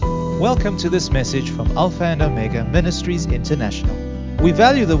Welcome to this message from Alpha and Omega Ministries International. We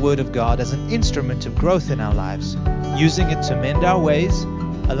value the Word of God as an instrument of growth in our lives, using it to mend our ways,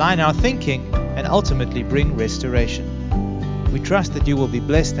 align our thinking, and ultimately bring restoration. We trust that you will be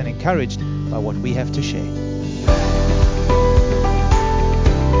blessed and encouraged by what we have to share.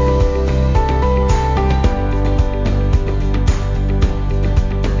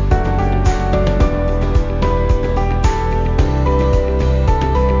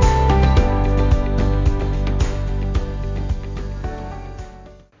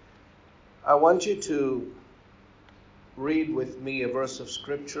 I want you to read with me a verse of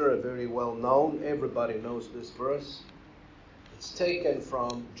scripture, a very well known. Everybody knows this verse. It's taken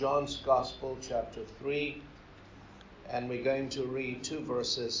from John's Gospel, chapter 3, and we're going to read two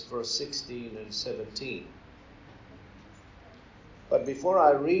verses, verse 16 and 17. But before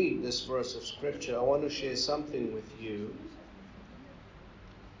I read this verse of scripture, I want to share something with you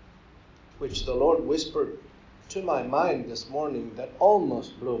which the Lord whispered to my mind this morning that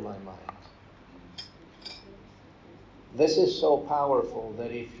almost blew my mind. This is so powerful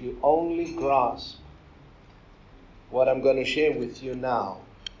that if you only grasp what I'm going to share with you now,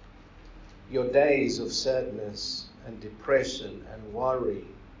 your days of sadness and depression and worry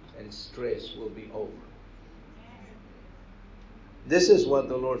and stress will be over. This is what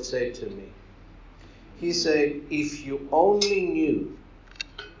the Lord said to me. He said, if you only knew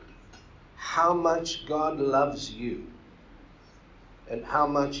how much God loves you and how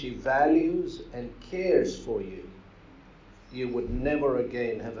much He values and cares for you, you would never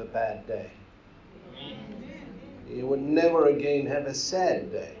again have a bad day. You would never again have a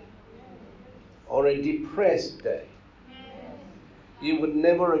sad day or a depressed day. You would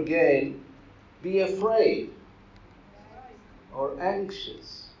never again be afraid or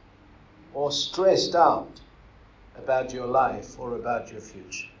anxious or stressed out about your life or about your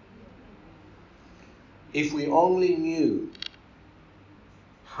future. If we only knew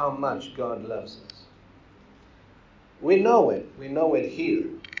how much God loves us. We know it here,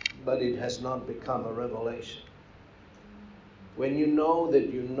 but it has not become a revelation. When you know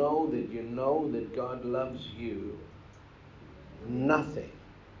that you know that you know that God loves you, nothing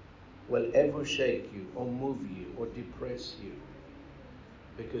will ever shake you or move you or depress you,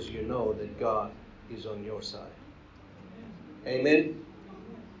 because you know that God is on your side. Amen?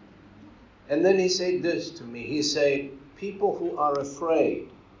 And then he said this to me. He said, people who are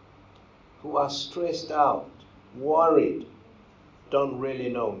afraid, who are stressed out, worried, don't really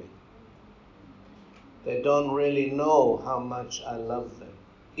know me. They don't really know how much I love them.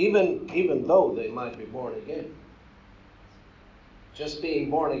 Even though they might be born again. Just being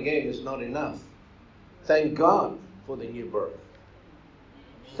born again is not enough. Thank God for the new birth.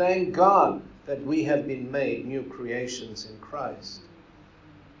 Thank God that we have been made new creations in Christ.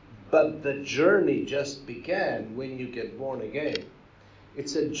 But the journey just began when you get born again.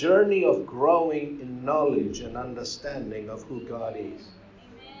 It's a journey of growing in knowledge and understanding of who God is.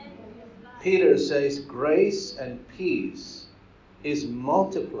 Peter says grace and peace is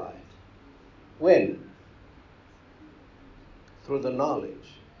multiplied. When? Through the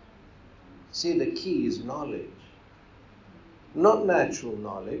knowledge. See, the key is knowledge. Not natural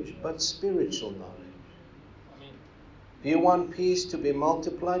knowledge, but spiritual knowledge. If you want peace to be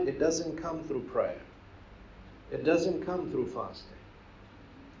multiplied, it doesn't come through prayer. It doesn't come through fasting.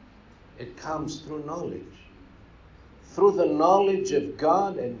 It comes through knowledge. Through the knowledge of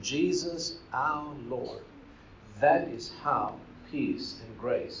God and Jesus our Lord. That is how peace and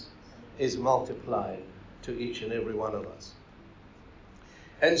grace is multiplied to each and every one of us.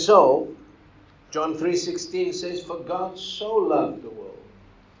 And so, John 3:16 says, for God so loved the world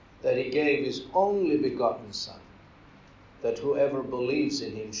that He gave His only begotten Son, that whoever believes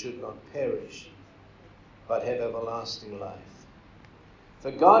in Him should not perish, but have everlasting life. For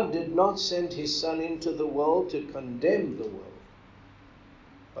God did not send His Son into the world to condemn the world,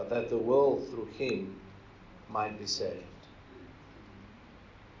 but that the world through Him might be saved.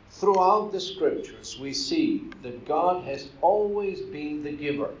 Throughout the scriptures, we see that God has always been the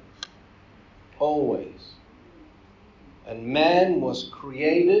giver. Always. And man was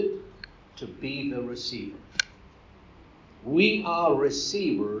created to be the receiver. We are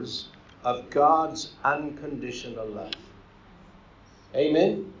receivers of God's unconditional love.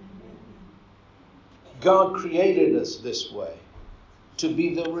 Amen? God created us this way, to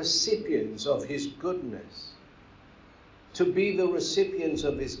be the recipients of His goodness, to be the recipients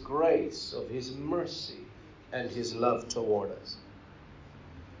of His grace, of His mercy, and His love toward us.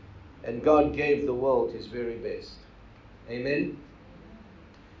 And God gave the world His very best. Amen?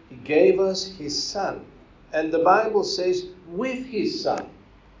 He gave us His Son. And the Bible says, with His Son,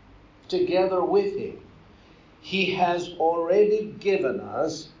 together with him. He has already given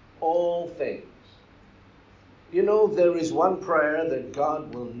us all things. You know, there is one prayer that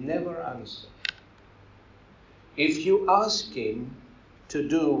God will never answer. If you ask him to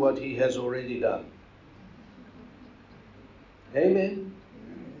do what he has already done. Amen.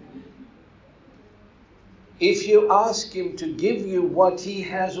 If you ask him to give you what he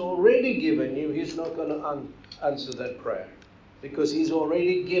has already given you, he's not going to answer that prayer. Because he's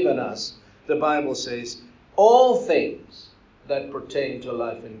already given us, the Bible says, all things that pertain to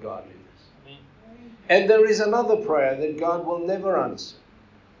life and godliness. And there is another prayer that God will never answer.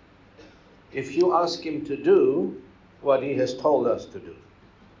 If you ask him to do what he has told us to do,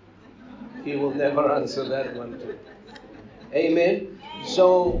 he will never answer that one too. Amen.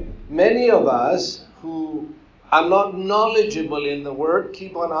 So many of us who are not knowledgeable in the Word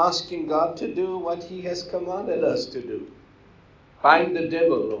keep on asking God to do what he has commanded us to do. Bind the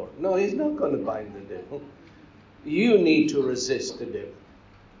devil, Lord. No, he's not going to bind the devil. You need to resist the devil,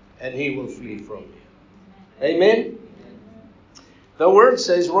 and he will flee from you. Amen? The Word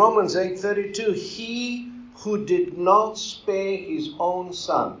says, Romans 8:32, he who did not spare his own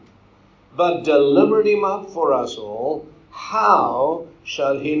Son, but delivered him up for us all, how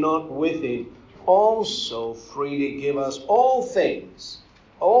shall he not with him also freely give us all things?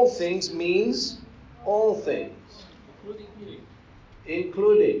 All things means all things.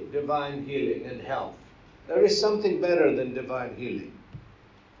 Including divine healing and health. There is something better than divine healing.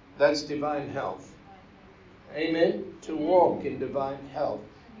 That's divine health. Amen? To walk in divine health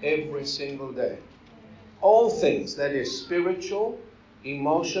every single day. All things, that is spiritual,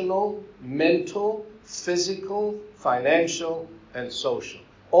 emotional, mental, physical, financial, and social.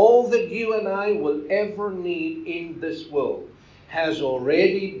 All that you and I will ever need in this world has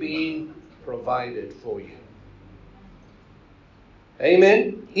already been provided for you.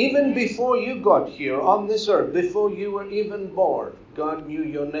 Amen? Even before you got here on this earth, before you were even born, God knew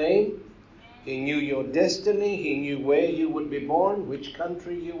your name. He knew your destiny. He knew where you would be born, which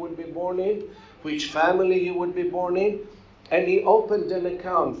country you would be born in, which family you would be born in. And he opened an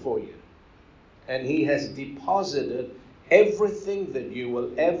account for you. And he has deposited everything that you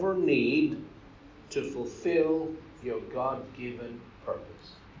will ever need to fulfill your God-given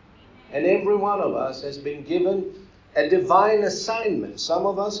purpose. And every one of us has been given a divine assignment. Some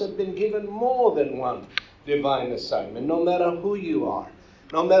of us have been given more than one divine assignment. No matter who you are,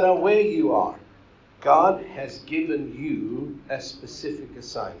 no matter where you are, God has given you a specific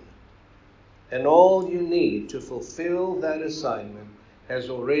assignment. And all you need to fulfill that assignment has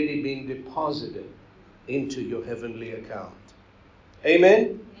already been deposited into your heavenly account.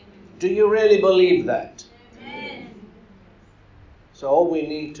 Amen? Do you really believe that? Amen. So all we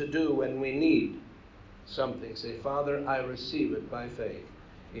need to do when we need something, say, Father, I receive it by faith.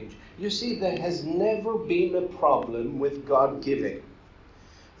 You see, there has never been a problem with God giving.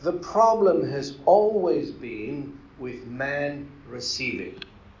 The problem has always been with man receiving.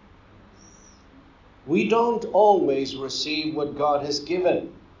 We don't always receive what God has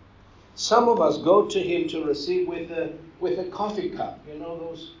given. Some of us go to him to receive with a coffee cup. You know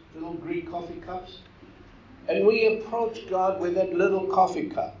those little Greek coffee cups? And we approach God with that little coffee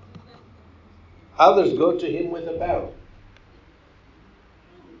cup. Others go to him with a barrel.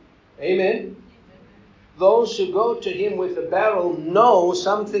 Amen? Those who go to him with a barrel know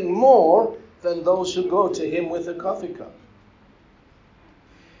something more than those who go to him with a coffee cup.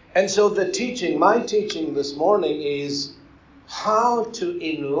 And so my teaching this morning is how to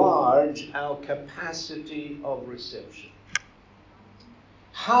enlarge our capacity of reception.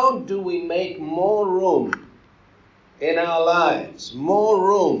 How do we make more room in our lives, more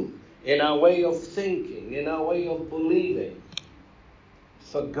room in our way of thinking, in our way of believing,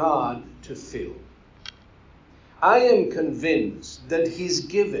 for God to fill? I am convinced that his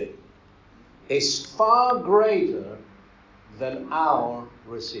giving is far greater than our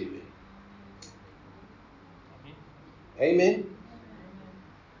receiving. Amen?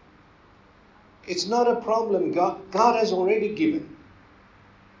 It's not a problem. God has already given.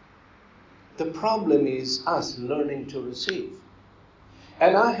 The problem is us learning to receive.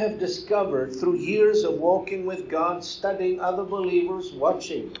 And I have discovered through years of walking with God, studying other believers,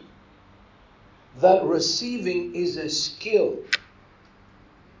 watching, that receiving is a skill.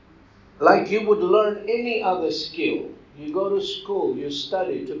 Like you would learn any other skill. You go to school, you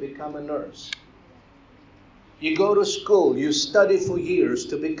study to become a nurse. You go to school, you study for years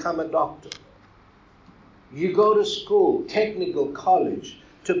to become a doctor. You go to school, technical college,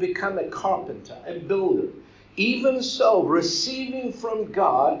 to become a carpenter, a builder. Even so, receiving from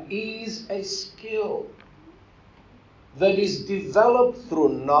God is a skill. that is developed through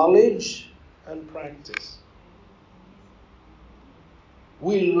knowledge and practice.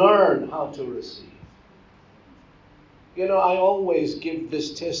 We learn how to receive. You know, I always give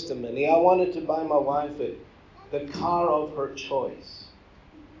this testimony. I wanted to buy my wife the car of her choice.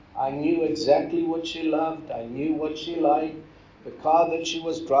 I knew exactly what she loved. I knew what she liked. The car that she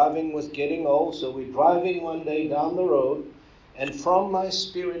was driving was getting old, so we're driving one day down the road, and from my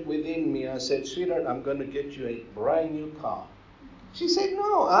spirit within me, I said, "Sweetheart, I'm going to get you a brand new car." She said,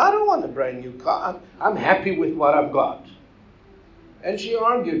 "No, I don't want a brand new car. I'm happy with what I've got." And she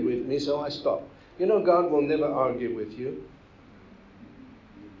argued with me, so I stopped. You know, God will never argue with you.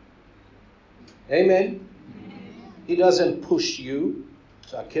 Amen? He doesn't push you.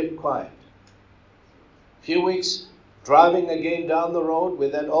 So I kept quiet. A few weeks, driving again down the road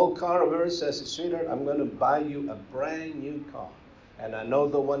with that old car of hers, I said, "Sweetheart, I'm going to buy you a brand new car. And I know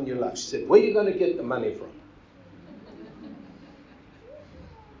the one you love." She said, "Where are you going to get the money from?"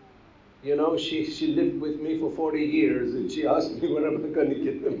 You know, she lived with me for 40 years, and she asked me where am I going to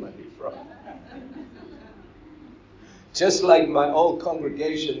get the money from. Just like my old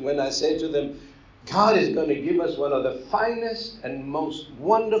congregation, when I said to them, God is going to give us one of the finest and most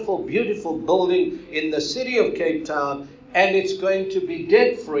wonderful, beautiful building in the city of Cape Town, and it's going to be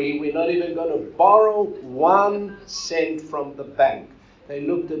debt-free. We're not even going to borrow 1 cent from the bank. They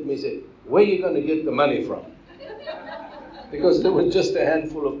looked at me and said, "Where are you going to get the money from?" Because there were just a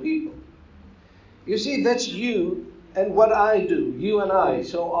handful of people. You see, that's you and what I do, you and I,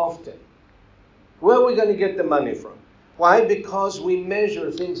 so often. Where are we going to get the money from? Why? Because we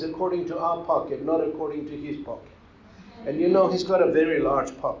measure things according to our pocket, not according to his pocket. And you know, he's got a very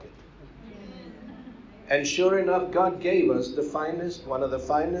large pocket. And sure enough, God gave us the finest, one of the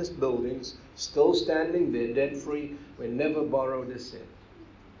finest buildings, still standing there, debt-free. We never borrowed a cent.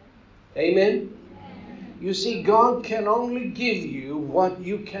 Amen? You see, God can only give you what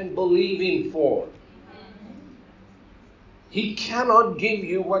you can believe in for. He cannot give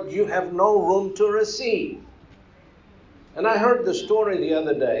you what you have no room to receive. And I heard the story the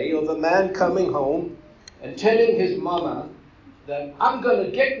other day of a man coming home and telling his mama that, "I'm going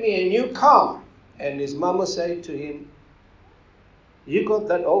to get me a new car." And his mama said to him, "You got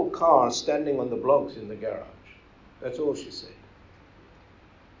that old car standing on the blocks in the garage." That's all she said.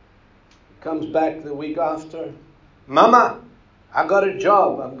 He comes back the week after, "Mama, I got a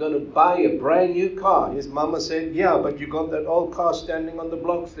job. I'm going to buy a brand new car." His mama said, "Yeah, but you got that old car standing on the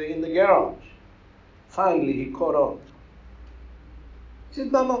blocks there in the garage." Finally, he caught on. He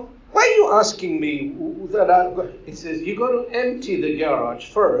said, "Mama, why are you asking me that I've got?" He says, "You got to empty the garage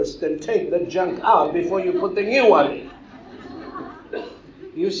first and take the junk out before you put the new one in."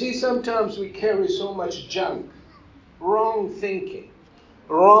 You see, sometimes we carry so much junk, wrong thinking,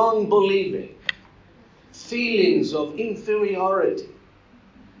 wrong believing, feelings of inferiority,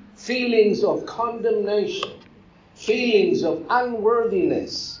 feelings of condemnation, feelings of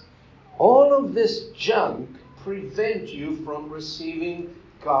unworthiness. All of this junk prevent you from receiving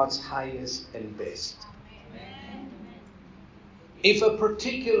God's highest and best. Amen. If a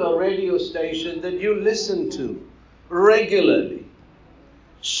particular radio station that you listen to regularly,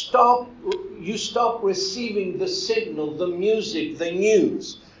 you stop receiving the signal, the music, the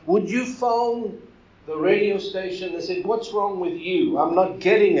news, would you phone the radio station and say, "What's wrong with you? I'm not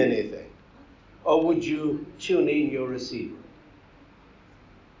getting anything"? Or would you tune in your receiver?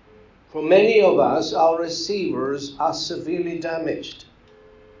 For many of us, our receivers are severely damaged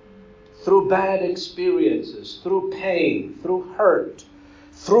through bad experiences, through pain, through hurt,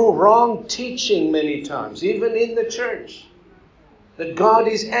 through wrong teaching many times, even in the church, that God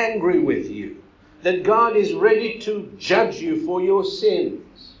is angry with you, that God is ready to judge you for your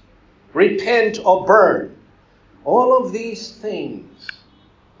sins, repent or burn. All of these things,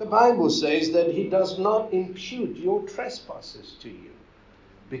 the Bible says that He does not impute your trespasses to you.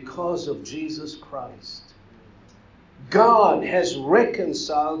 Because of Jesus Christ, God has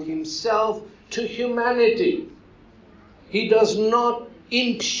reconciled Himself to humanity. He does not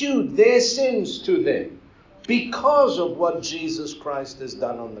impute their sins to them because of what Jesus Christ has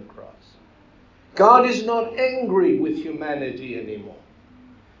done on the cross. God is not angry with humanity anymore.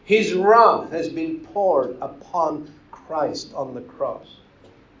 His wrath has been poured upon Christ on the cross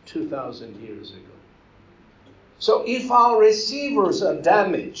 2,000 years ago. So if our receivers are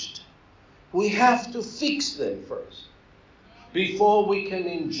damaged, we have to fix them first before we can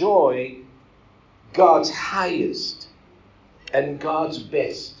enjoy God's highest and God's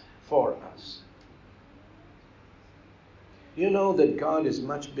best for us. You know that God is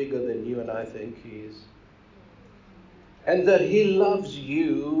much bigger than you and I think He is. And that He loves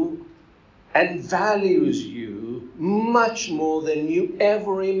you and values you much more than you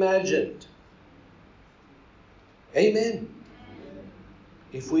ever imagined. Amen.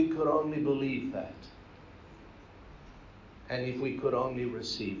 If we could only believe that. And if we could only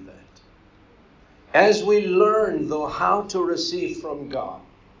receive that. As we learn, though, how to receive from God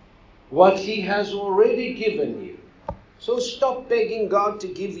what He has already given you. So stop begging God to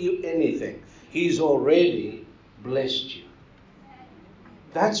give you anything. He's already blessed you.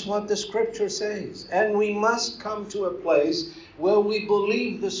 That's what the Scripture says. And we must come to a place where we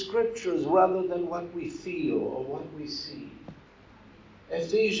believe the Scriptures rather than what we feel or what we see.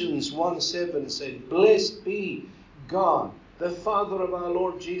 Ephesians 1:7 said, "Blessed be God, the Father of our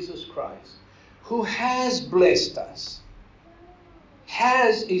Lord Jesus Christ, who has blessed us."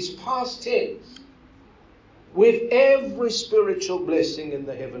 Has is past tense. With every spiritual blessing in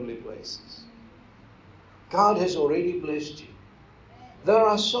the heavenly places. God has already blessed you. There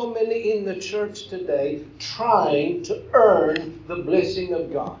are so many in the church today trying to earn the blessing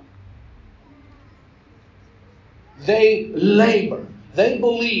of God. They labor. They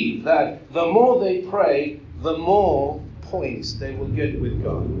believe that the more they pray, the more points they will get with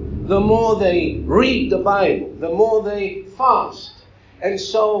God. The more they read the Bible, the more they fast. And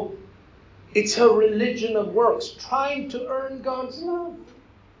so it's a religion of works, trying to earn God's love.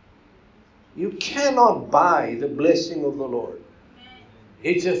 You cannot buy the blessing of the Lord.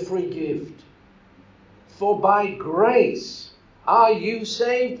 It's a free gift. For by grace are you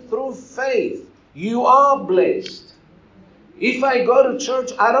saved through faith. You are blessed. If I go to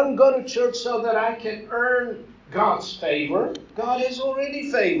church, I don't go to church so that I can earn God's favor. God has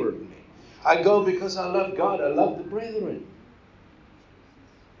already favored me. I go because I love God. I love the brethren.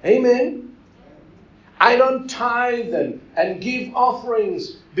 Amen. I don't tithe and give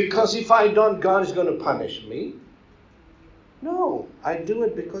offerings because if I don't, God is going to punish me. No, I do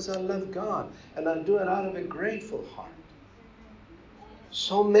it because I love God and I do it out of a grateful heart.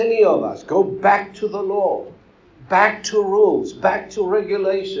 So many of us go back to the law, back to rules, back to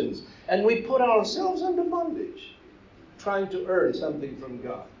regulations, and we put ourselves under bondage, trying to earn something from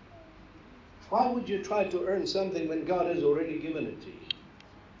God. Why would you try to earn something when God has already given it to you?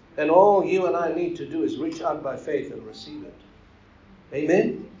 And all you and I need to do is reach out by faith and receive it.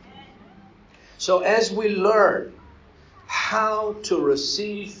 Amen? So as we learn how to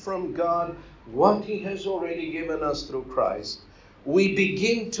receive from God what He has already given us through Christ, we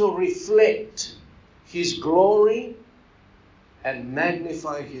begin to reflect His glory and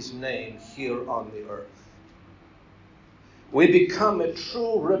magnify His name here on the earth. We become a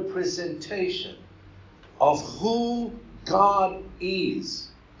true representation of who God is.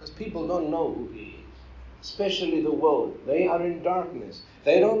 Because people don't know who He is. Especially the world. They are in darkness.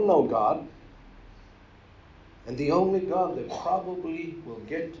 They don't know God. And the only God they probably will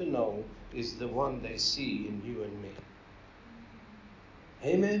get to know is the one they see in you and me.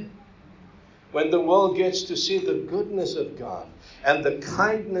 Amen. When the world gets to see the goodness of God and the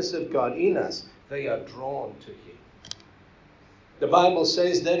kindness of God in us, they are drawn to Him. The Bible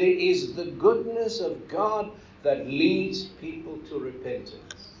says that it is the goodness of God that leads people to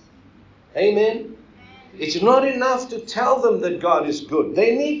repentance. Amen. It's not enough to tell them that God is good.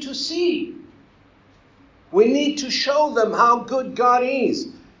 They need to see. We need to show them how good God is.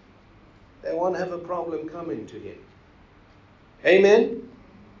 They won't have a problem coming to Him. Amen.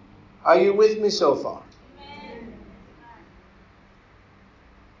 Are you with me so far? Amen.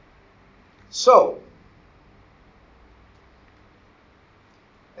 So,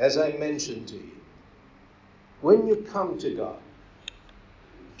 as I mentioned to you, when you come to God,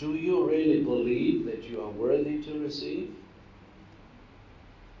 do you really believe that you are worthy to receive?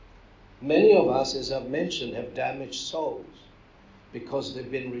 Many of us, as I've mentioned, have damaged souls because they've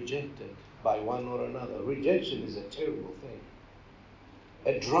been rejected by one or another. Rejection is a terrible thing.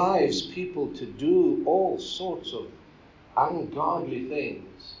 It drives people to do all sorts of ungodly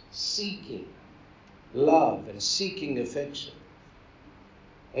things, seeking love and seeking affection.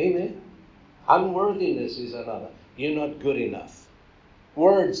 Amen. Unworthiness is another. You're not good enough.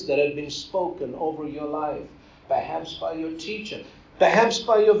 Words that have been spoken over your life, perhaps by your teacher, perhaps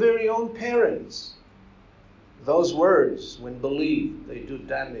by your very own parents. Those words, when believed, they do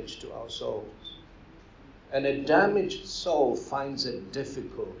damage to our souls. And a damaged soul finds it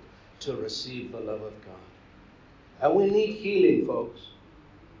difficult to receive the love of God. And we need healing, folks.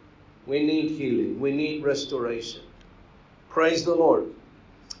 We need healing. We need restoration. Praise the Lord.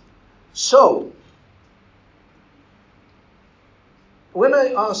 So, when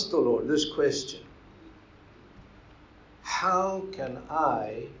I asked the Lord this question, how can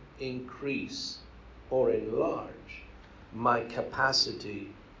I increase or enlarge my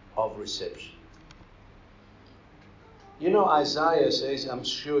capacity of reception? You know, Isaiah says, I'm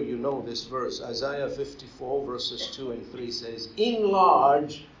sure you know this verse, Isaiah 54 verses 2 and 3 says,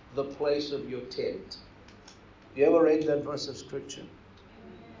 enlarge the place of your tent. You ever read that verse of scripture?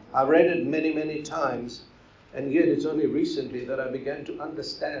 I read it many, many times, and yet it's only recently that I began to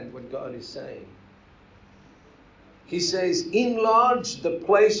understand what God is saying. He says, enlarge the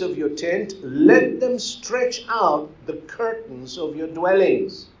place of your tent, let them stretch out the curtains of your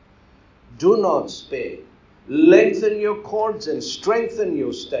dwellings. Do not spare. Lengthen your cords and strengthen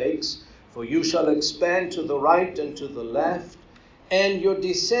your stakes, for you shall expand to the right and to the left, and your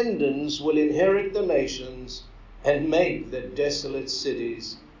descendants will inherit the nations and make the desolate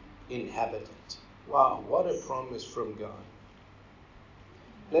cities inhabited. Wow, what a promise from God.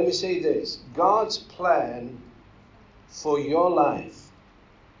 Let me say this. God's plan for your life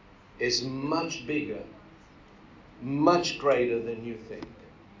is much bigger, much greater than you think.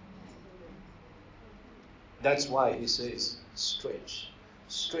 That's why he says, stretch.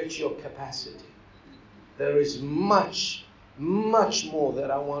 Stretch your capacity. There is much, much more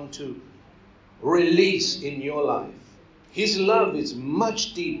that I want to release in your life. His love is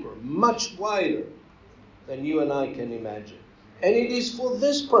much deeper, much wider than you and I can imagine. And it is for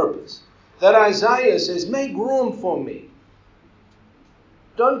this purpose that Isaiah says, make room for me.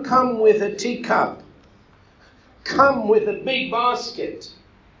 Don't come with a teacup. Come with a big basket.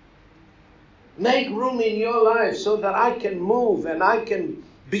 Make room in your life so that I can move and I can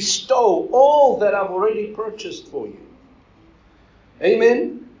bestow all that I've already purchased for you.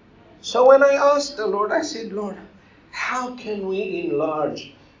 Amen? So when I asked the Lord, I said, Lord, how can we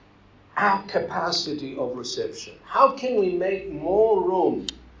enlarge our capacity of reception? How can we make more room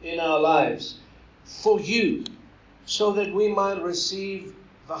in our lives for you so that we might receive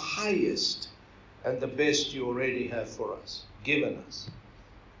the highest and the best you already have for us, given us?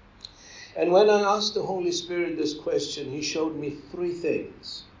 And when I asked the Holy Spirit this question, He showed me 3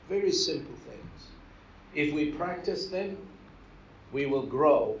 things, very simple things. If we practice them, we will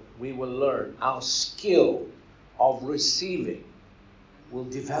grow, we will learn. Our skill of receiving will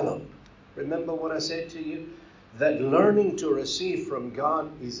develop. Remember what I said to you? That learning to receive from God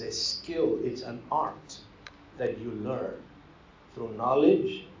is a skill, it's an art that you learn through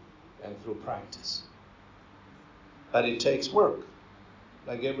knowledge and through practice. But it takes work,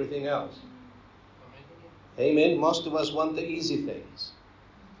 like everything else. Amen. Most of us want the easy things.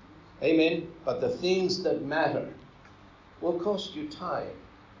 Amen. But the things that matter will cost you time.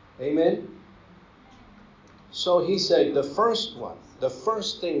 Amen. So he said, the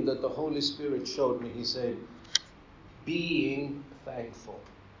first thing that the Holy Spirit showed me, he said, being thankful.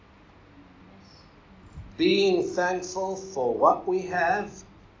 Being thankful for what we have,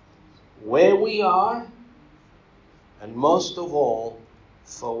 where we are, and most of all,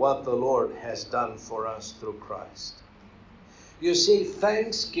 for what the Lord has done for us through Christ. You see,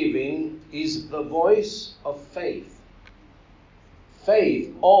 thanksgiving is the voice of faith.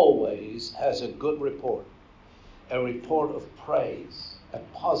 Faith always has a good report, a report of praise, a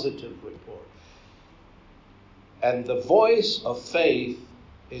positive report. And the voice of faith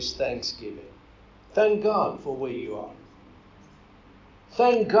is thanksgiving. Thank God for where you are.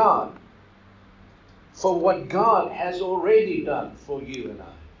 Thank God for what God has already done for you and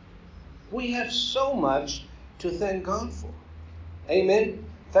I. We have so much to thank God for. Amen.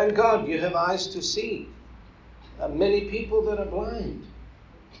 Thank God you have eyes to see. There are many people that are blind.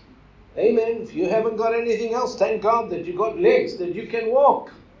 Amen. If you haven't got anything else, thank God that you got legs, that you can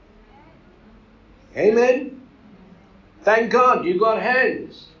walk. Amen. Thank God you got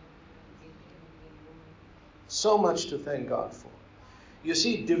hands. So much to thank God for. You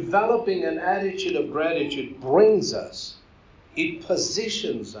see, developing an attitude of gratitude brings us, it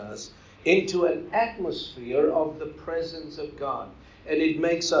positions us into an atmosphere of the presence of God. And it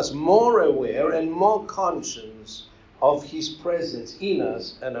makes us more aware and more conscious of His presence in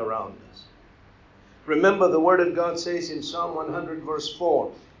us and around us. Remember, the Word of God says in Psalm 100 verse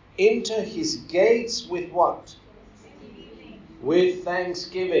 4, enter His gates with what? With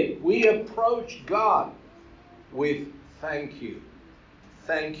thanksgiving. We approach God with thank you.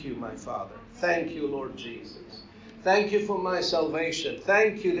 Thank you, my Father. Thank you, Lord Jesus. Thank you for my salvation.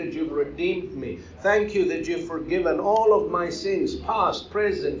 Thank you that you've redeemed me. Thank you that you've forgiven all of my sins, past,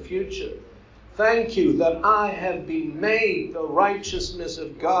 present, future. Thank you that I have been made the righteousness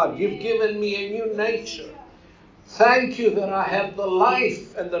of God. You've given me a new nature. Thank you that I have the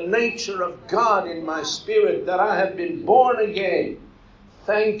life and the nature of God in my spirit, that I have been born again.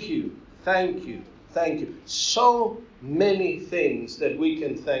 Thank you, thank you, thank you. So many things that we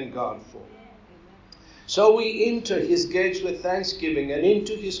can thank God for. So we enter His gates with thanksgiving and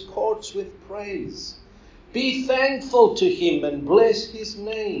into His courts with praise. Be thankful to Him and bless His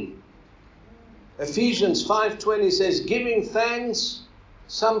name. Ephesians 5:20 says, giving thanks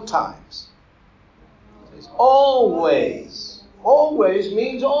sometimes. It says, always. Always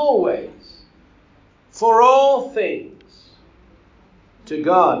means always. For all things. To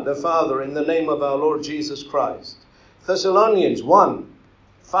God the Father in the name of our Lord Jesus Christ. Thessalonians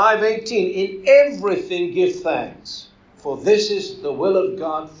 1:5-18. In everything give thanks, for this is the will of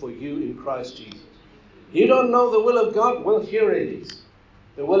God for you in Christ Jesus. You don't know the will of God? Well, here it is.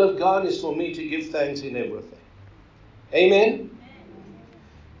 The will of God is for me to give thanks in everything. Amen?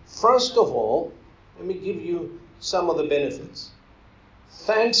 First of all, let me give you some of the benefits.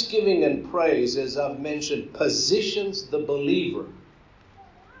 Thanksgiving and praise, as I've mentioned, positions the believer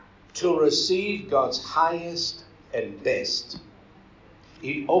to receive God's highest and best.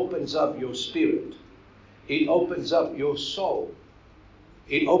 It opens up your spirit. It opens up your soul.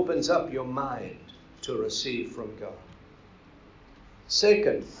 It opens up your mind to receive from God.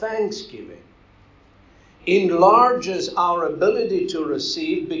 Second, thanksgiving enlarges our ability to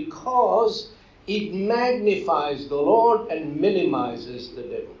receive because it magnifies the Lord and minimizes the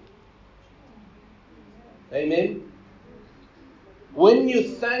devil. Amen? When you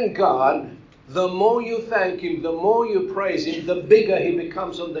thank God, the more you thank Him, the more you praise Him, the bigger He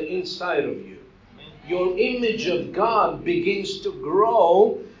becomes on the inside of you. Your image of God begins to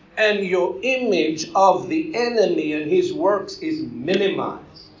grow, and your image of the enemy and his works is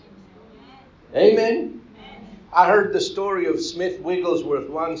minimized. Amen? I heard the story of Smith Wigglesworth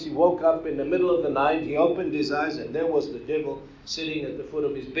once. He woke up in the middle of the night, he opened his eyes, and there was the devil sitting at the foot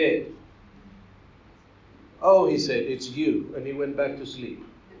of his bed. Oh, he said, it's you. And he went back to sleep.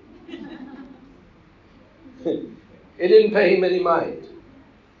 It didn't pay him any mind.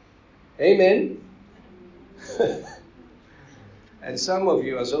 Amen? And some of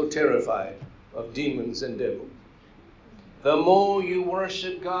you are so terrified of demons and devils. The more you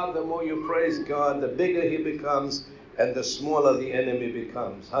worship God, the more you praise God, the bigger He becomes and the smaller the enemy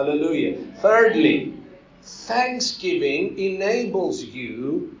becomes. Hallelujah. Thirdly, thanksgiving enables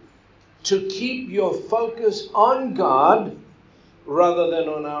you to keep your focus on God rather than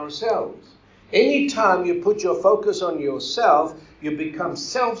on ourselves. Anytime you put your focus on yourself, you become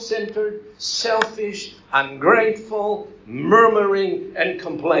self-centered, selfish, ungrateful, murmuring, and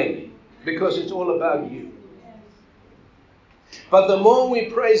complaining because it's all about you. But the more we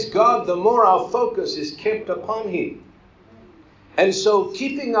praise God, the more our focus is kept upon Him. And so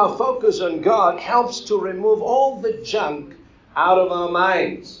keeping our focus on God helps to remove all the junk out of our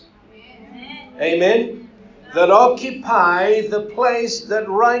minds. Amen? That occupy the place that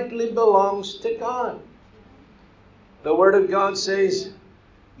rightly belongs to God. The Word of God says,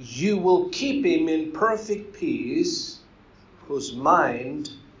 you will keep him in perfect peace whose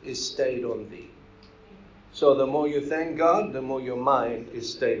mind is stayed on thee. So the more you thank God, the more your mind is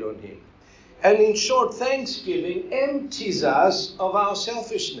stayed on Him. And in short, thanksgiving empties us of our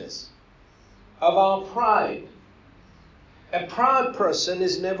selfishness, of our pride. A proud person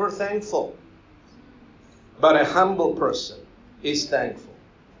is never thankful, but a humble person is thankful.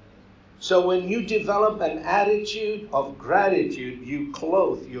 So when you develop an attitude of gratitude, you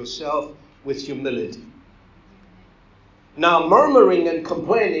clothe yourself with humility. Now, murmuring and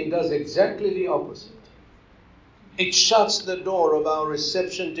complaining does exactly the opposite. It shuts the door of our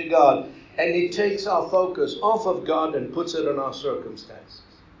reception to God, and it takes our focus off of God and puts it on our circumstances.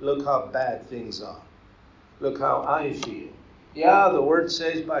 Look how bad things are. Look how I feel. Yeah, the Word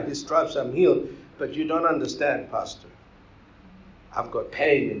says by His stripes I'm healed, but you don't understand, Pastor. I've got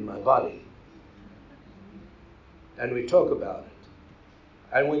pain in my body. And we talk about it.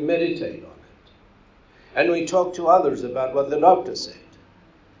 And we meditate on it. And we talk to others about what the doctor said.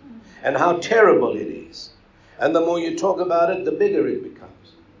 And how terrible it is. And the more you talk about it, the bigger it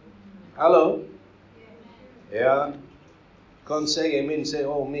becomes. Hello? Yeah. Can't say amen, say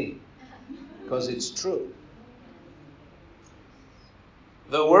oh me. Because it's true.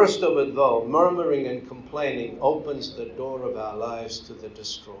 The worst of it though, murmuring and complaining opens the door of our lives to the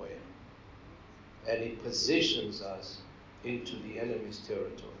destroyer. And it positions us into the enemy's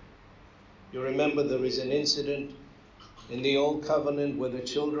territory. You remember there is an incident in the Old Covenant where the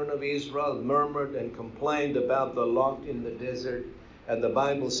children of Israel murmured and complained about the lot in the desert. And the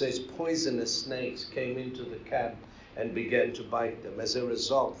Bible says poisonous snakes came into the camp and began to bite them. As a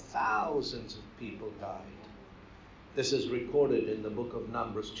result, thousands of people died. This is recorded in the book of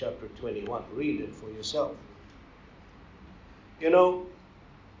Numbers, chapter 21. Read it for yourself. You know,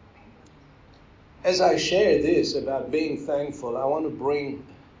 as I share this about being thankful, I want to bring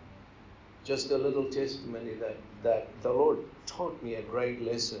just a little testimony that the Lord taught me a great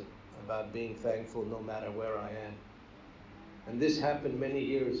lesson about being thankful no matter where I am. And this happened many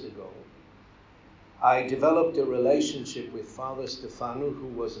years ago. I developed a relationship with Father Stefano, who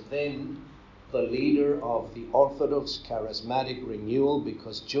was then the leader of the Orthodox Charismatic Renewal,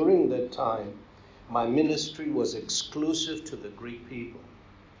 because during that time, my ministry was exclusive to the Greek people.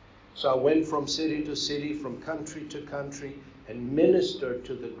 So I went from city to city, from country to country, and ministered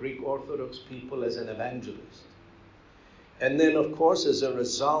to the Greek Orthodox people as an evangelist. And then, of course, as a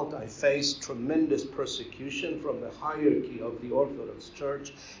result, I faced tremendous persecution from the hierarchy of the Orthodox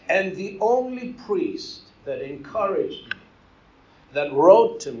Church. And the only priest that encouraged me, that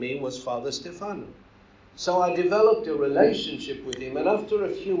wrote to me, was Father Stefano. So I developed a relationship with him. And after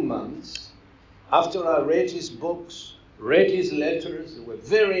a few months, after I read his books, read his letters, they were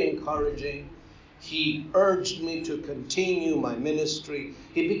very encouraging. He urged me to continue my ministry.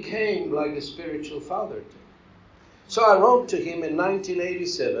 He became like a spiritual father to me. So I wrote to him in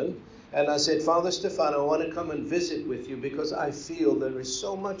 1987, and I said, Father Stefano, I want to come and visit with you because I feel there is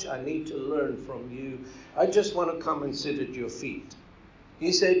so much I need to learn from you. I just want to come and sit at your feet.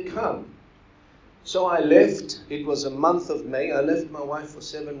 He said, come. So I left. It was a month of May. I left my wife for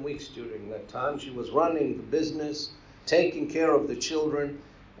 7 weeks during that time. She was running the business, taking care of the children,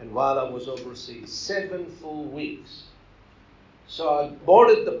 and while I was overseas, 7 full weeks. So I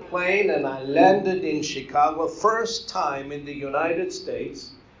boarded the plane and I landed in Chicago. First time in the United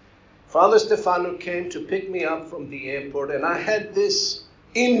States. Father Stefano came to pick me up from the airport, and I had this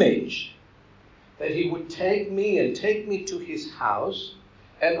image that he would take me to his house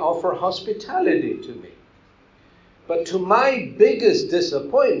and offer hospitality to me. But to my biggest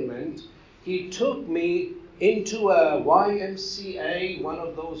disappointment, he took me into a YMCA, one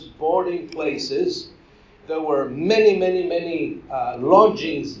of those boarding places. There were many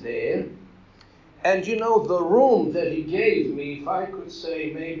lodgings there. And you know, the room that he gave me, if I could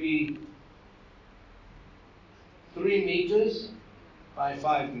say maybe 3 meters by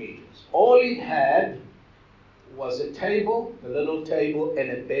 5 meters. All it had was a table, a little table, and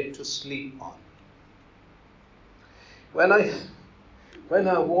a bed to sleep on. When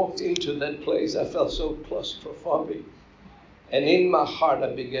I walked into that place, I felt so claustrophobic. And in my heart,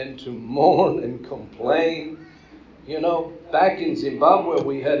 I began to mourn and complain. You know, back in Zimbabwe,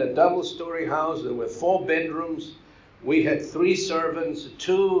 we had a double-story house. There were 4 bedrooms. We had 3 servants,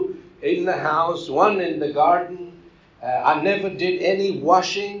 2 in the house, 1 in the garden. I never did any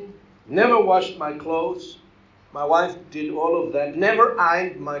washing, never washed my clothes. My wife did all of that, never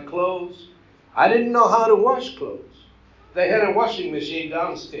ironed my clothes. I didn't know how to wash clothes. They had a washing machine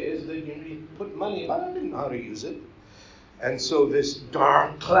downstairs that you put money in, but I didn't know how to use it. And so this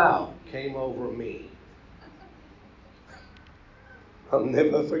dark cloud came over me. I'll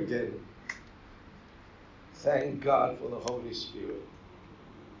never forget it. Thank God for the Holy Spirit.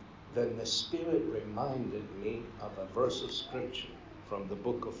 Then the Spirit reminded me of a verse of Scripture from the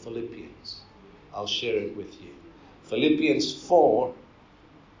book of Philippians. I'll share it with you. Philippians 4,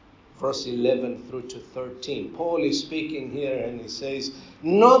 verse 11 through to 13. Paul is speaking here and he says,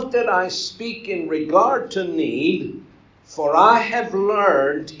 not that I speak in regard to need, for I have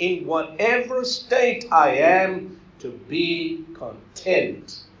learned in whatever state I am to be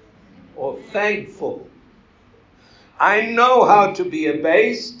content or thankful. I know how to be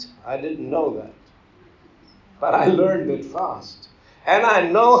abased. I didn't know that. But I learned it fast. And I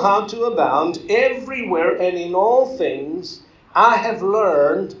know how to abound everywhere and in all things. I have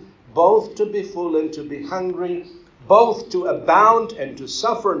learned both to be full and to be hungry, both to abound and to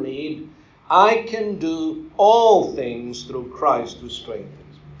suffer need. I can do all things through Christ who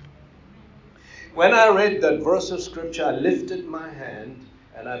strengthens me. When I read that verse of Scripture, I lifted my hand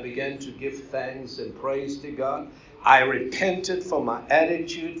and I began to give thanks and praise to God. I repented for my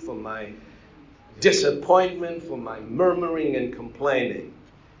attitude, for my disappointment, for my murmuring and complaining.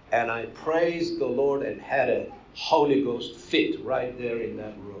 And I praised the Lord and had a Holy Ghost fit right there in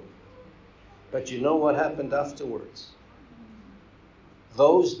that room. But you know what happened afterwards?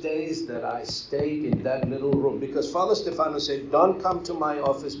 Those days that I stayed in that little room, because Father Stefano said, don't come to my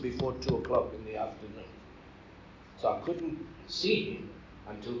office before 2 o'clock in the afternoon. So I couldn't see him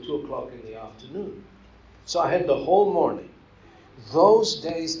until 2 o'clock in the afternoon. So I had the whole morning. Those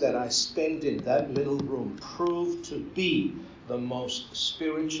days that I spent in that little room proved to be the most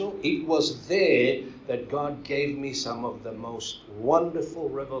spiritual. It was there that God gave me some of the most wonderful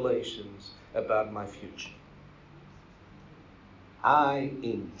revelations about my future. I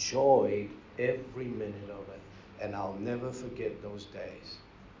enjoyed every minute of it, and I'll never forget those days,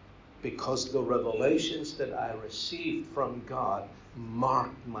 because the revelations that I received from God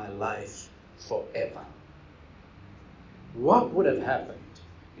marked my life forever. What would have happened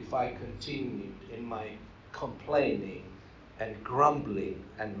if I continued in my complaining and grumbling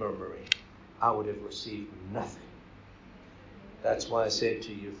and murmuring, I would have received nothing. That's why I said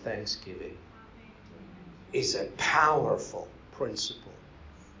to you, thanksgiving is a powerful principle,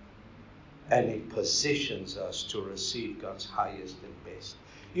 and it positions us to receive God's highest and best.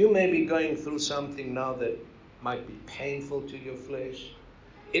 You may be going through something now that might be painful to your flesh.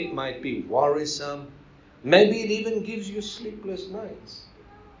 It might be worrisome. Maybe it even gives you sleepless nights.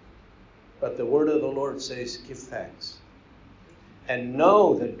 But the word of the Lord says, give thanks. And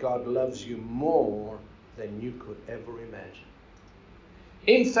know that God loves you more than you could ever imagine.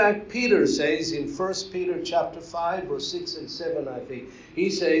 In fact, Peter says in 1 Peter chapter 5, verse 6 and 7, I think,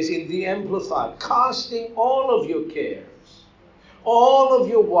 he says in the Amplified, casting all of your cares, all of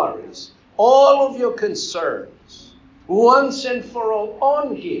your worries, all of your concerns, once and for all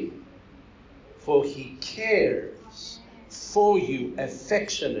on Him, for He cares for you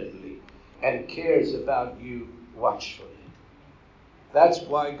affectionately and cares about you watchfully. That's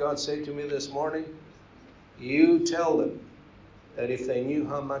why God said to me this morning, you tell them that if they knew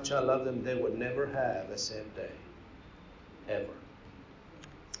how much I love them, they would never have a sad day. Ever.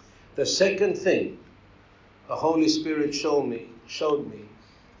 The second thing the Holy Spirit showed me,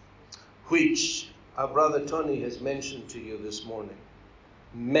 which our brother Tony has mentioned to you this morning.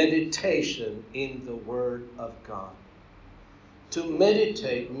 Meditation in the Word of God. To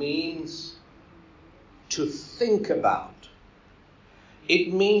meditate means to think about.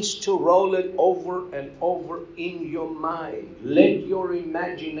 It means to roll it over and over in your mind. Let your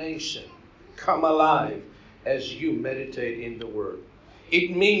imagination come alive as you meditate in the Word.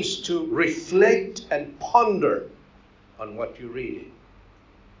 It means to reflect and ponder on what you're reading.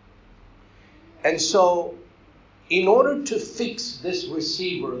 And so, in order to fix this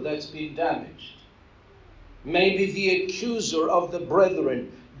receiver that's been damaged, maybe the accuser of the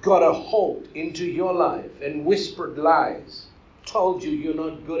brethren got a hold into your life and whispered lies. Told you you're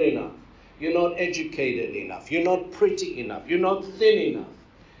not good enough, you're not educated enough, you're not pretty enough, you're not thin enough.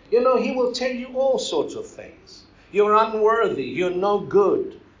 You know, he will tell you all sorts of things. You're unworthy, you're no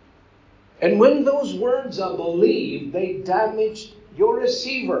good. And when those words are believed, they damage your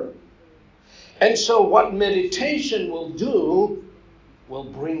receiver. And so what meditation will do will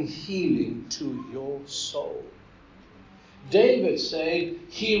bring healing to your soul. David said,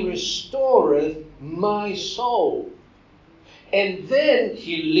 He restoreth my soul. And then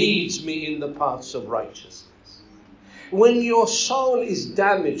He leads me in the paths of righteousness. When your soul is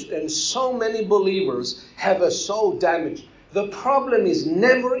damaged, and so many believers have a soul damaged, the problem is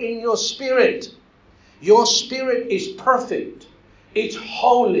never in your spirit. Your spirit is perfect. It's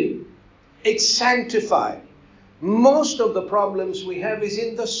holy. It's sanctified. Most of the problems we have is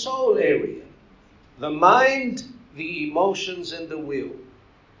in the soul area. The mind, the emotions, and the will.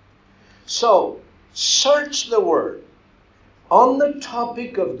 So, search the Word on the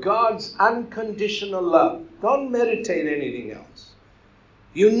topic of God's unconditional love. Don't meditate anything else.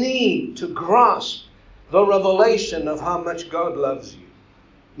 You need to grasp the revelation of how much God loves you.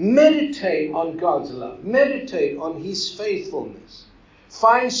 Meditate on God's love. Meditate on His faithfulness.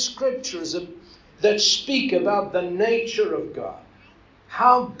 Find scriptures that speak about the nature of God.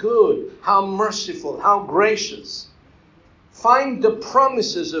 How good, how merciful, how gracious. Find the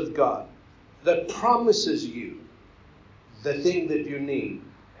promises of God that promises you the thing that you need,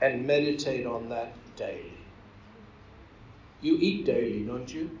 and meditate on that daily. You eat daily,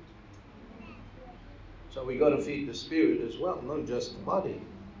 don't you? So we got to feed the spirit as well, not just the body.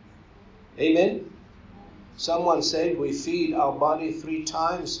 Amen? Someone said we feed our body 3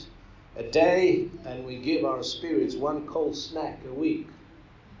 times a day, and we give our spirits 1 cold snack a week.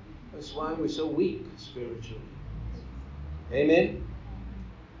 That's why we're so weak spiritually. Amen?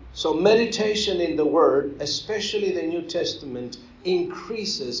 So meditation in the Word, especially the New Testament,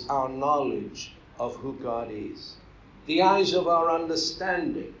 increases our knowledge of who God is. The eyes of our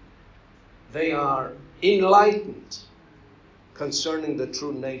understanding, they are enlightened concerning the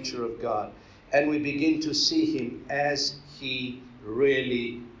true nature of God. And we begin to see Him as He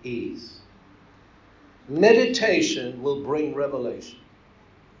really is. Meditation will bring revelation.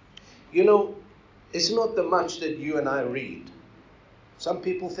 You know, it's not the much that you and I read. Some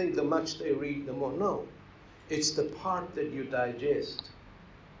people think the much they read, the more. No. It's the part that you digest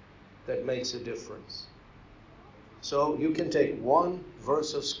that makes a difference. So you can take 1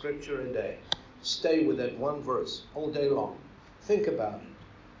 verse of Scripture a day. Stay with that 1 verse all day long. Think about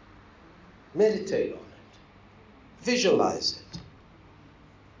it. Meditate on it. Visualize it.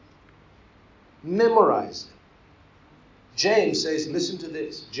 Memorize it. James says, listen to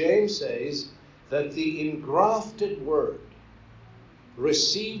this. James says that the engrafted word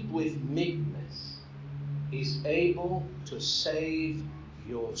received with meekness, is able to save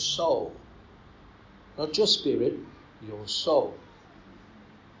your soul. Not your spirit, your soul.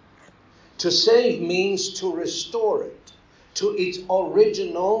 To save means to restore it to its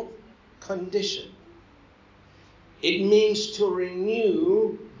original condition. It means to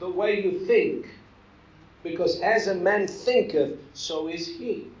renew the way you think. Because as a man thinketh, so is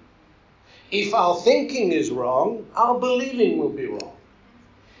he. If our thinking is wrong, our believing will be wrong.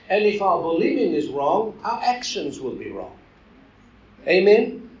 And if our believing is wrong, our actions will be wrong.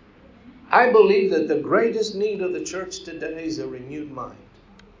 Amen? I believe that the greatest need of the church today is a renewed mind.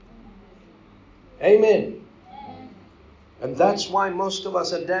 Amen. And that's why most of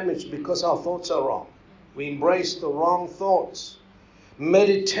us are damaged, because our thoughts are wrong. We embrace the wrong thoughts.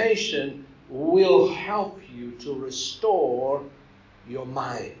 Meditation will help you to restore your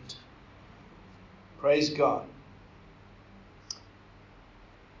mind. Praise God.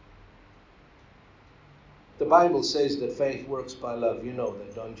 The Bible says that faith works by love. You know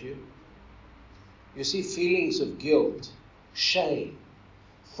that, don't you? You see, feelings of guilt, shame,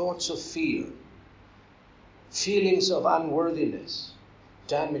 thoughts of fear, feelings of unworthiness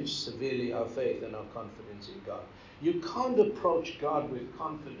damage severely our faith and our confidence in God. You can't approach God with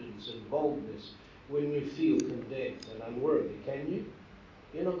confidence and boldness when you feel condemned and unworthy, can you?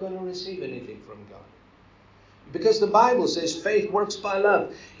 You're not going to receive anything from God. Because the Bible says faith works by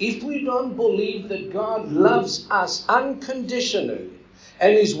love. If we don't believe that God loves us unconditionally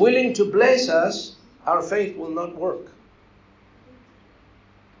and is willing to bless us, our faith will not work.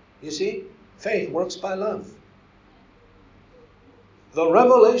 You see, faith works by love. The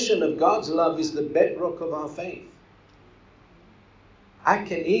revelation of God's love is the bedrock of our faith. I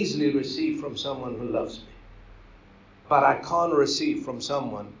can easily receive from someone who loves me, but I can't receive from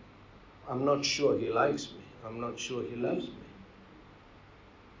someone I'm not sure he likes me. I'm not sure he loves me.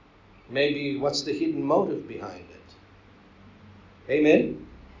 Maybe what's the hidden motive behind it? Amen?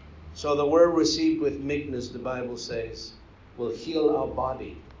 So the word received with meekness, the Bible says, will heal our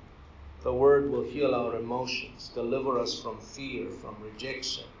body. The word will heal our emotions, deliver us from fear, from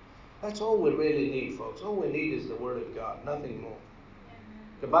rejection. That's all we really need, folks. All we need is the word of God, nothing more.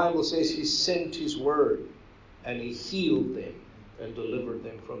 The Bible says he sent his word and he healed them and delivered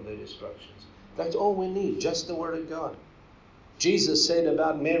them from their destructions. That's all we need, just the word of God. Jesus said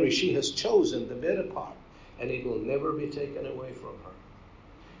about Mary, she has chosen the better part, and it will never be taken away from her.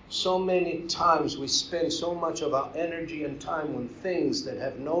 So many times we spend so much of our energy and time on things that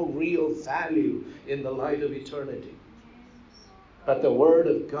have no real value in the light of eternity. But the word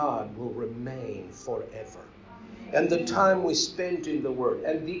of God will remain forever. And the time we spend in the word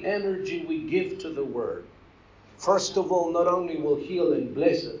and the energy we give to the word, first of all, not only will heal and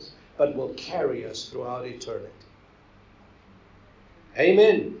bless us, but will carry us throughout eternity.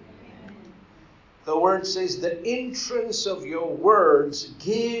 Amen. The word says the entrance of your words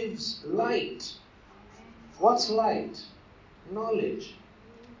gives light. What's light? Knowledge.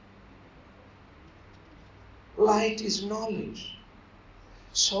 Light is knowledge.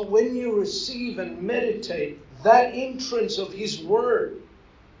 So when you receive and meditate that entrance of his word,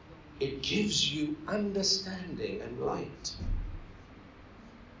 it gives you understanding and light.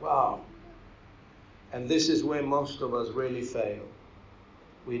 Wow. And this is where most of us really fail.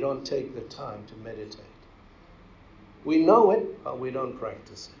 We don't take the time to meditate. We know it, but we don't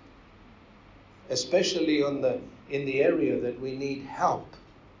practice it. Especially in the area that we need help.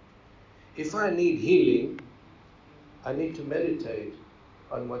 If I need healing, I need to meditate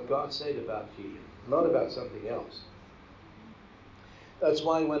on what God said about healing, not about something else. That's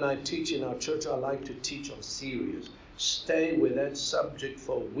why when I teach in our church, I like to teach on serious. Stay with that subject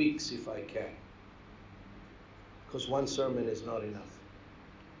for weeks if I can. Because one sermon is not enough.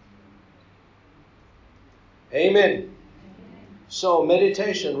 Amen. So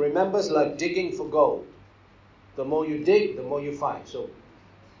meditation, remember, is like digging for gold. The more you dig, the more you find. So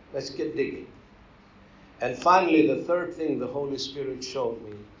let's get digging. And finally, the third thing the Holy Spirit showed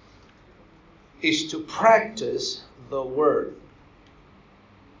me is to practice the Word.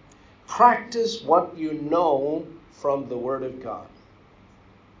 Practice what you know from the Word of God.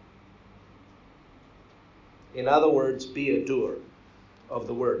 In other words, be a doer of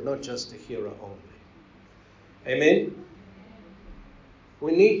the Word, not just a hearer only. Amen?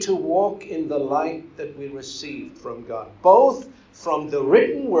 We need to walk in the light that we received from God, both from the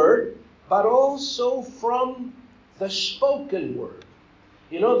written Word, but also from the spoken Word.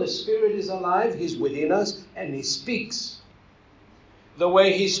 You know, the Spirit is alive, He's within us, and He speaks. The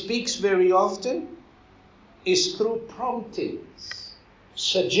way He speaks very often is through promptings,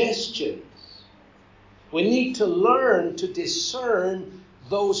 suggestions. We need to learn to discern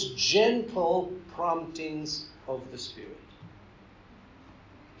those gentle promptings of the Spirit.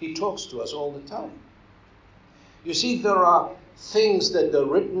 He talks to us all the time. You see, there are things that the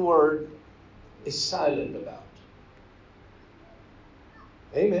written word is silent about.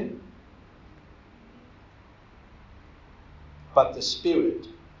 Amen. But the Spirit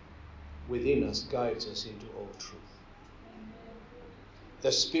within us guides us into all truth.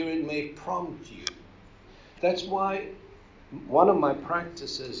 The Spirit may prompt you. That's why one of my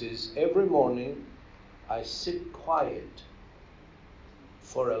practices is every morning I sit quiet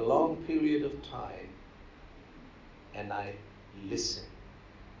for a long period of time and I listen.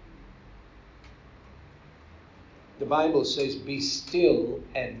 The Bible says, "Be still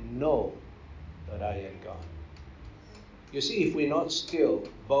and know that I am God." You see, if we're not still,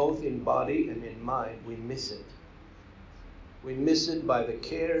 both in body and in mind, we miss it. We miss it by the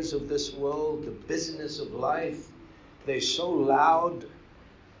cares of this world, the business of life. They're so loud.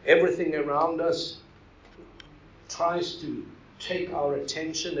 Everything around us tries to take our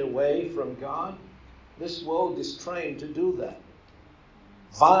attention away from God. This world is trained to do that.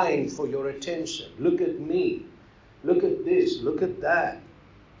 Vying for your attention. Look at me. Look at this. Look at that.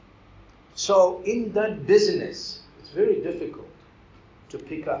 So in that business, it's very difficult to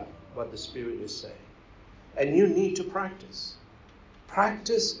pick up what the Spirit is saying. And you need to practice.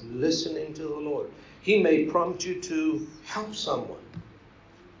 Practice listening to the Lord. He may prompt you to help someone.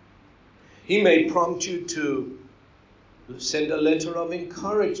 He may prompt you to send a letter of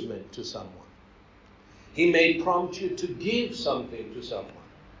encouragement to someone. He may prompt you to give something to someone.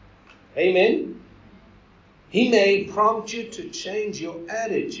 Amen? He may prompt you to change your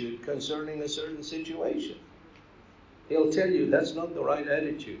attitude concerning a certain situation. He'll tell you that's not the right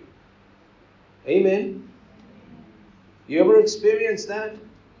attitude. Amen? You ever experienced that?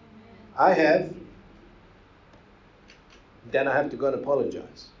 I have. Then I have to go and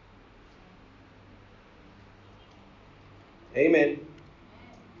apologize. Amen.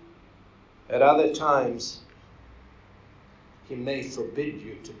 At other times, He may forbid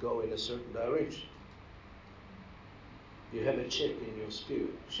you to go in a certain direction. You have a check in your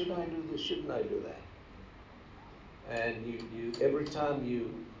spirit. Should I do this? Shouldn't I do that? And you every time you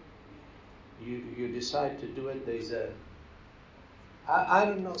decide to do it, there's I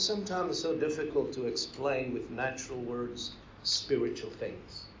don't know, sometimes it's so difficult to explain with natural words spiritual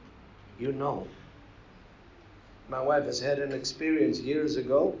things. You know. My wife has had an experience years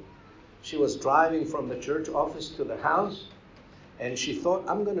ago. She was driving from the church office to the house, and she thought,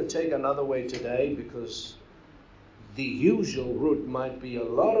 I'm going to take another way today because the usual route might be a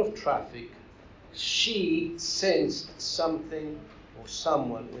lot of traffic. She sensed something or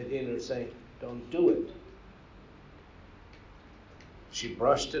someone within her saying, don't do it. She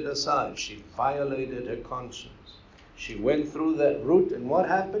brushed it aside. She violated her conscience. She went through that route, and what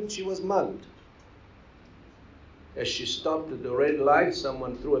happened? She was mugged. As she stopped at the red light,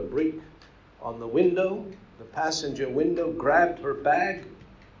 someone threw a brick on the window. The passenger window, grabbed her bag,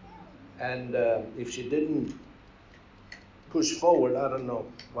 and if she didn't push forward, I don't know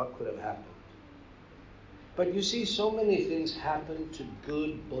what could have happened. But you see, so many things happen to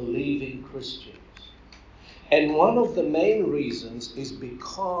good, believing Christians. And one of the main reasons is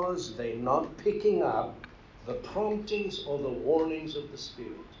because they're not picking up the promptings or the warnings of the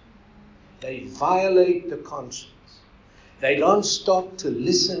Spirit. They violate the conscience. They don't stop to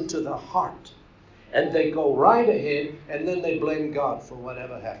listen to the heart. And they go right ahead, and then they blame God for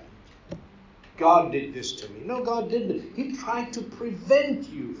whatever happened. God did this to me. No, God didn't. He tried to prevent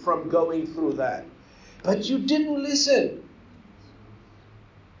you from going through that. But you didn't listen.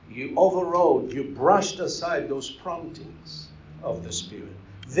 You overrode, you brushed aside those promptings of the Spirit.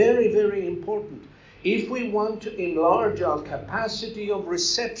 Very, very important. If we want to enlarge our capacity of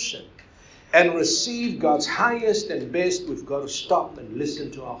reception and receive God's highest and best, we've got to stop and listen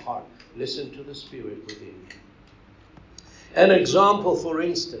to our heart. Listen to the Spirit within you. An example, for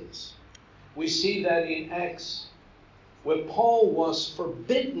instance, we see that in Acts, where Paul was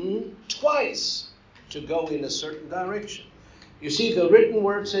forbidden twice to go in a certain direction. You see, the written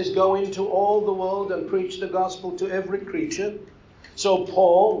word says, go into all the world and preach the gospel to every creature. So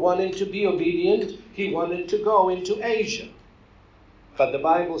Paul wanted to be obedient. He wanted to go into Asia. But the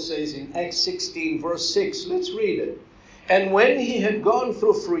Bible says in Acts 16 verse 6, let's read it. And when he had gone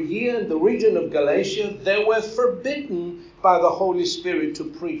through Phrygia and the region of Galatia, they were forbidden by the Holy Spirit to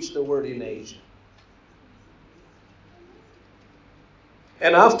preach the word in Asia.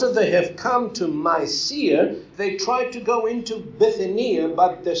 And after they have come to Mysia, they tried to go into Bithynia,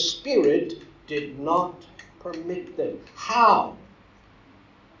 but the Spirit did not permit them. How?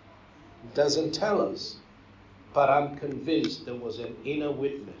 It doesn't tell us. But I'm convinced there was an inner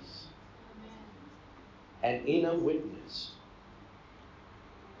witness. An inner witness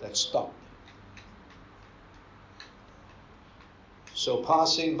that stopped them. So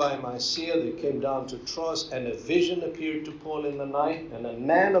passing by Mysia, they came down to Troas, and a vision appeared to Paul in the night, and a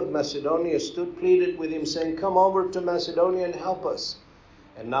man of Macedonia stood, pleaded with him, saying, "Come over to Macedonia and help us."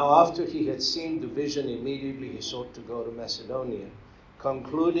 And now after he had seen the vision, immediately he sought to go to Macedonia,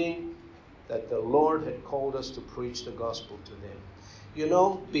 concluding that the Lord had called us to preach the gospel to them. You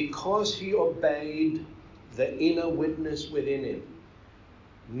know, because he obeyed the inner witness within him,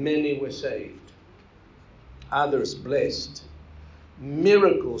 many were saved, others blessed.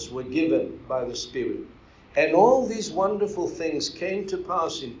 Miracles were given by the Spirit. And all these wonderful things came to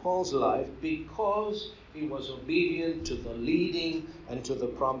pass in Paul's life because he was obedient to the leading and to the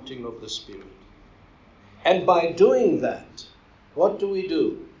prompting of the Spirit. And by doing that, what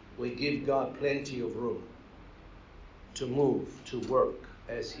do? We give God plenty of room to move, to work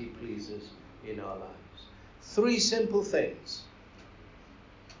as He pleases in our lives. 3 simple things.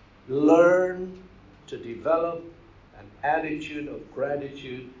 Learn to develop an attitude of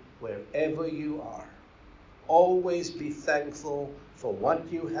gratitude wherever you are. Always be thankful for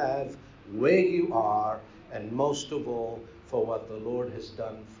what you have, where you are, and most of all, for what the Lord has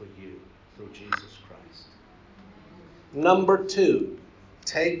done for you through Jesus Christ. Number 2,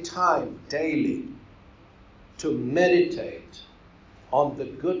 take time daily to meditate on the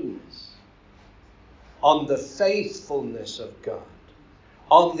goodness, on the faithfulness of God,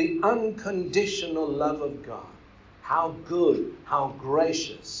 on the unconditional love of God. How good, how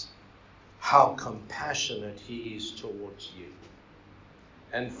gracious, how compassionate He is towards you.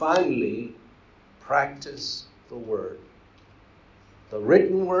 And finally, practice the Word, the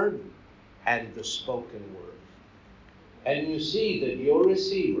written Word and the spoken Word. And you see that your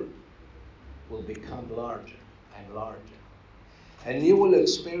receiver will become larger and larger. And you will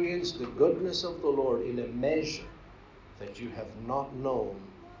experience the goodness of the Lord in a measure that you have not known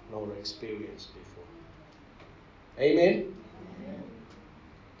nor experienced before. Amen? Amen.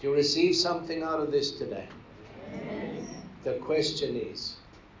 Do you receive something out of this today? Yes. The question is,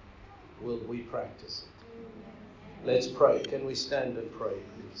 will we practice it? Let's pray. Can we stand and pray,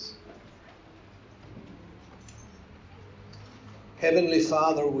 please? Heavenly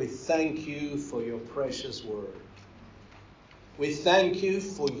Father, we thank you for your precious word. We thank you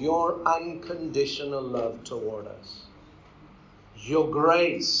for your unconditional love toward us. Your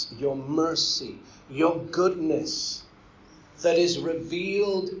grace, your mercy, your goodness that is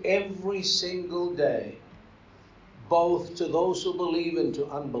revealed every single day, both to those who believe and to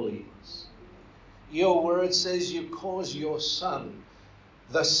unbelievers. Your word says you cause your sun,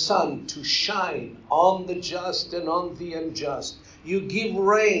 the sun, to shine on the just and on the unjust. You give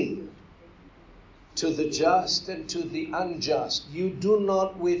rain to the just and to the unjust. You do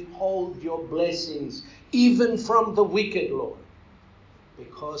not withhold your blessings even from the wicked, Lord,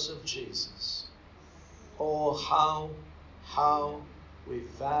 because of Jesus. Oh, how we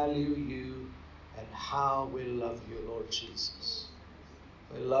value you and how we love you, Lord Jesus.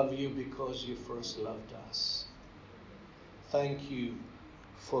 We love you because you first loved us. Thank you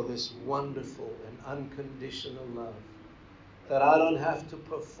for this wonderful and unconditional love that I don't have to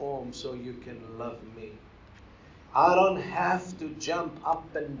perform so you can love me. I don't have to jump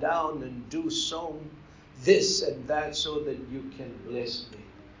up and down and do so this and that so that you can bless me,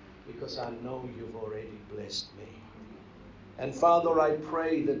 because I know you've already blessed me. And Father, I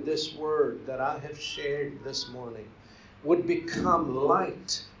pray that this word that I have shared this morning would become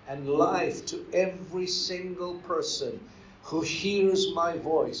light and life to every single person who hears my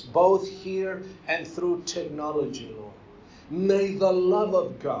voice, both here and through technology, Lord. May the love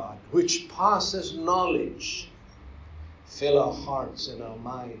of God, which passes knowledge, fill our hearts and our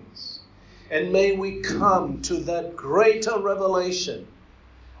minds. And may we come to that greater revelation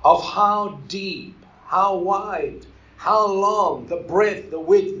of how deep, how wide, how long, the breadth, the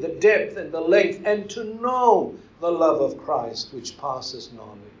width, the depth, and the length, and to know the love of Christ which passes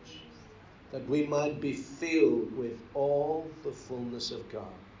knowledge, that we might be filled with all the fullness of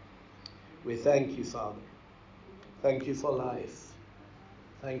God. We thank you, Father. Thank you for life.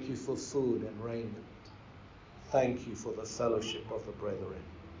 Thank you for food and raiment. Thank you for the fellowship of the brethren.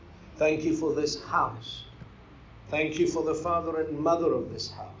 Thank you for this house. Thank you for the father and mother of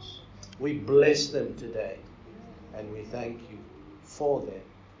this house. We bless them today, and we thank you for them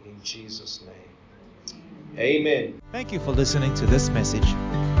in Jesus' name. Amen. Thank you for listening to this message.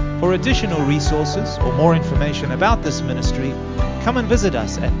 For additional resources or more information about this ministry, come and visit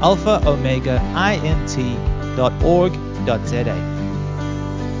us at alphaomegaint.org.za.